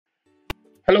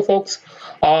Hello, folks.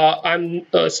 I'm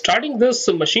starting this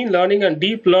machine learning and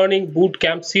deep learning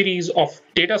bootcamp series of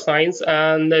data science,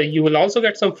 and you will also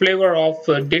get some flavor of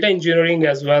data engineering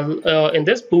as well in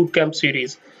this bootcamp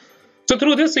series. So,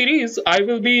 through this series, I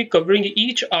will be covering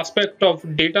each aspect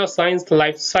of data science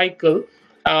life cycle,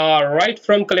 right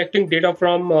from collecting data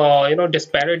from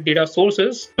disparate data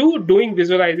sources to doing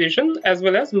visualization as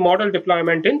well as model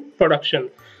deployment in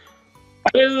production.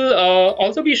 I will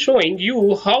also be showing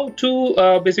you how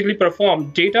to basically perform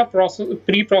data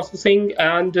pre-processing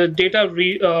and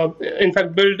in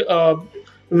fact, build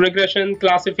regression,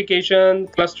 classification,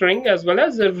 clustering, as well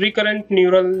as a recurrent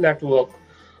neural network.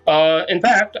 In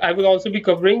fact, I will also be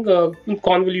covering neural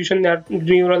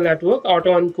network,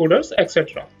 autoencoders,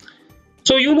 etc.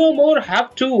 So you know more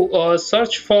have to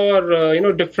search for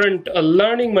different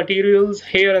learning materials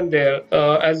here and there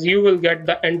as you will get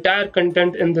the entire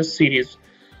content in this series.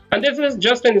 And this is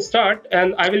just an start,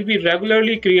 and I will be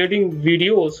regularly creating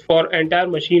videos for entire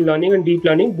machine learning and deep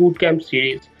learning bootcamp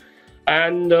series.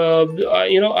 And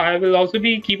I will also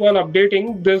be keep on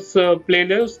updating this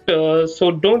playlist,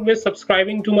 so don't miss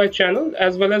subscribing to my channel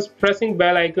as well as pressing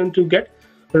bell icon to get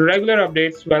regular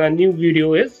updates when a new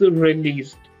video is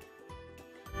released.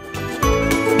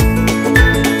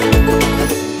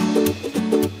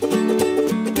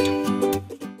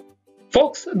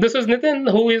 Folks, this is Nitin,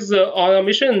 who is on a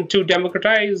mission to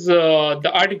democratize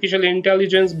the artificial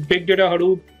intelligence, big data,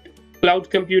 Hadoop, cloud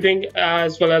computing,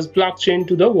 as well as blockchain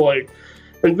to the world.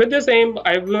 And with this aim,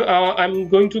 I'm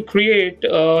going to create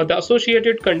the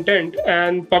associated content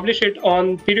and publish it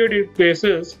on periodic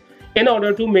basis in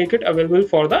order to make it available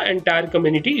for the entire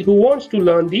community who wants to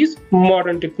learn these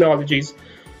modern technologies.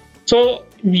 So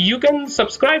you can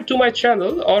subscribe to my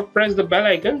channel or press the bell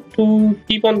icon to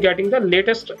keep on getting the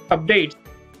latest updates.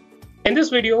 In this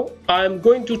video, I'm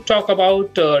going to talk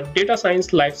about data science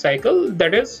lifecycle.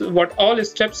 That is, what all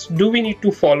steps do we need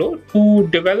to follow to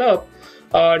develop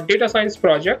a data science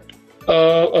project.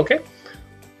 Okay.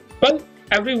 Well,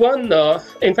 everyone,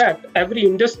 in fact, every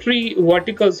industry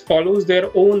verticals follows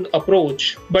their own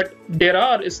approach, but there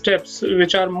are steps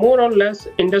which are more or less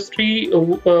industry,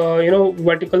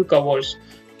 vertical covers.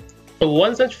 So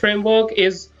one such framework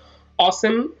is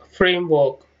OSEMN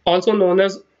framework, also known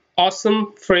as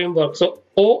OSEMN framework. So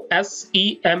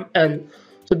OSEMN.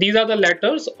 So these are the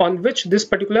letters on which this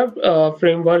particular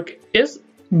framework is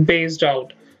based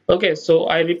out. Okay, so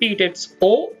I repeat, it's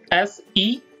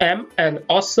OSEMN,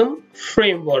 OSEMN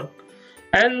framework.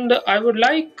 And I would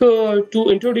like to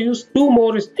introduce two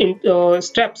more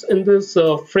steps in this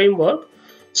framework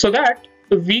so that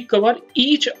we cover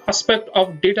each aspect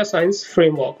of data science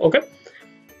framework. Okay,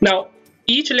 now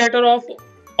each letter of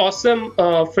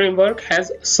OSEMN framework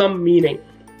has some meaning,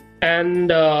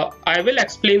 and I will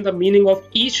explain the meaning of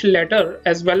each letter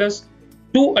as well as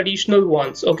two additional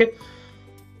ones. Okay.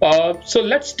 So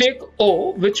let's take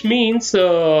O, which means,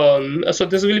 so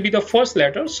this will be the first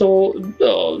letter. So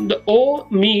the O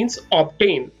means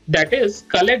obtain, that is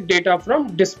collect data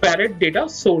from disparate data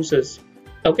sources.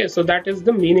 Okay, so that is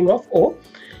the meaning of O.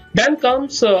 Then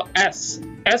comes S.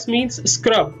 S means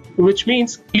scrub, which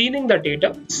means cleaning the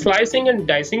data, slicing and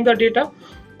dicing the data,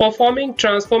 performing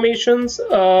transformations,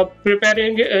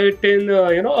 preparing it in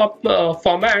a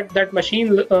format that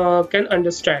machine can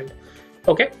understand.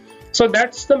 Okay. So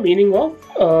that's the meaning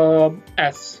of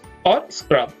S or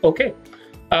scrub. Okay.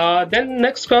 Then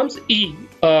next comes E,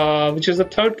 which is the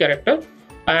third character,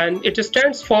 and it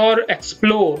stands for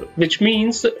explore, which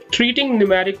means treating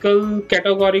numerical,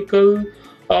 categorical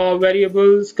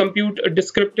variables, compute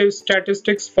descriptive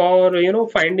statistics for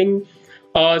finding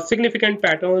significant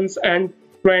patterns and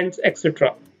trends,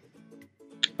 etc.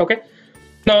 Okay.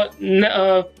 Now,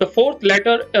 the fourth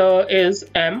letter is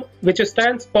M, which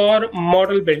stands for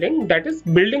model building, that is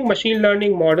building machine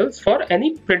learning models for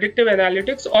any predictive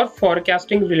analytics or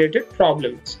forecasting related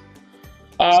problems.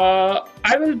 I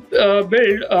will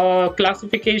build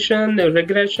classification,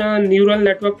 regression, neural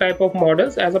network type of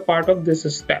models as a part of this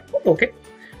step. Okay.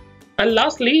 And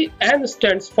lastly, N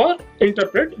stands for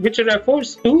interpret, which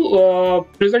refers to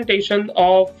presentation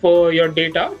of your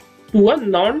data to a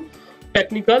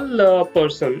non-technical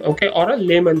person, okay, or a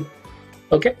layman.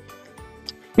 Okay.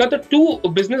 Now the two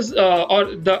business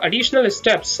or the additional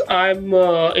steps I'm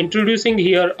introducing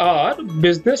here are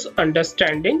business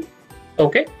understanding,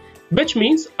 okay, which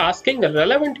means asking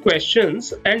relevant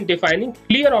questions and defining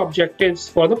clear objectives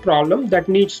for the problem that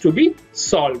needs to be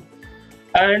solved.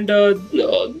 And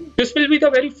this will be the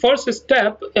very first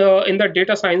step in the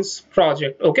data science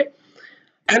project. Okay.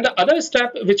 And the other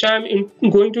step which I'm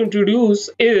going to introduce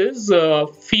is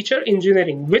feature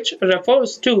engineering, which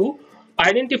refers to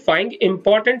identifying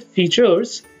important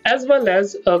features as well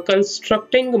as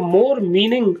constructing more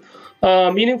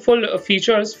meaningful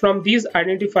features from these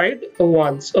identified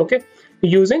ones, okay,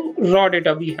 using raw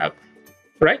data we have,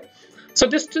 right? So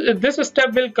this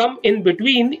step will come in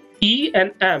between E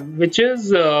and M, which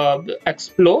is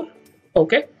explore,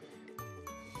 okay,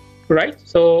 right?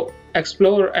 So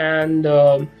explore and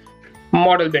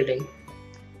model building,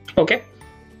 okay.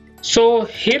 So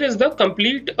here is the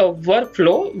complete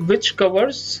workflow which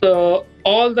covers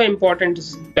all the important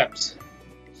steps.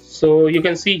 So you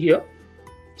can see here.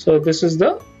 So this is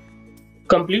the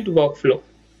complete workflow.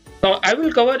 Now I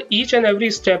will cover each and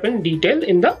every step in detail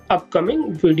in the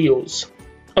upcoming videos.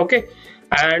 Okay,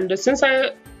 and since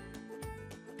I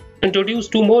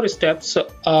introduced two more steps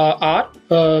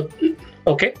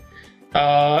okay,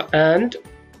 and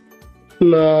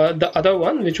the other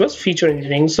one which was feature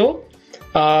engineering. So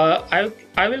I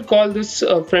will call this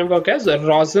framework as a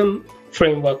ROSM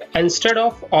framework. Instead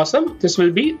of OSEMN, this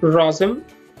will be ROSM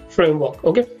framework.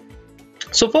 Okay,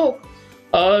 so folks,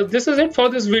 this is it for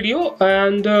this video,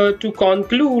 and to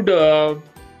conclude,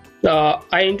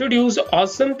 I introduced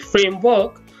OSEMN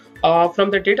framework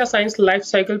from the data science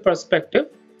lifecycle perspective.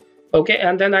 Okay,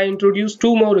 and then I introduced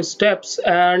two more steps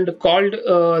and called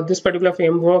this particular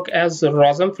framework as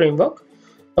ROSM framework.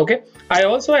 Okay, I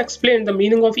also explained the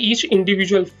meaning of each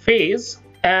individual phase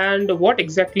and what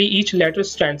exactly each letter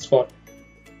stands for.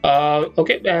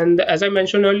 Okay, and as I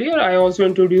mentioned earlier, I also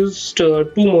introduced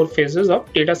two more phases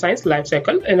of data science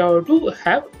lifecycle in order to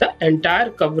have the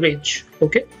entire coverage,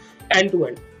 okay, end to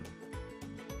end.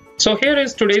 So here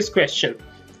is today's question.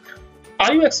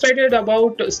 Are you excited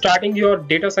about starting your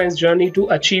data science journey to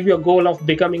achieve your goal of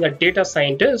becoming a data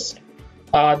scientist,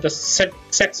 the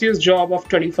sexiest job of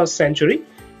 21st century,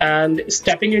 and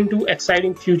stepping into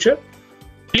exciting future?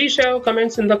 Please share your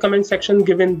comments in the comment section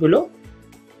given below.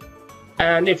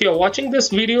 And if you're watching this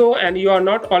video and you are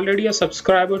not already a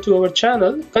subscriber to our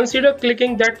channel, consider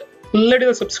clicking that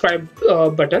little subscribe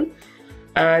button.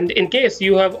 And in case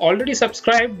you have already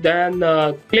subscribed, then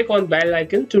click on bell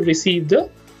icon to receive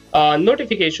the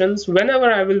notifications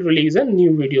whenever I will release a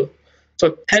new video.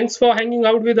 So thanks for hanging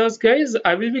out with us, guys.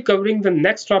 I will be covering the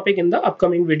next topic in the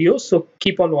upcoming videos, so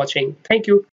keep on watching. Thank you.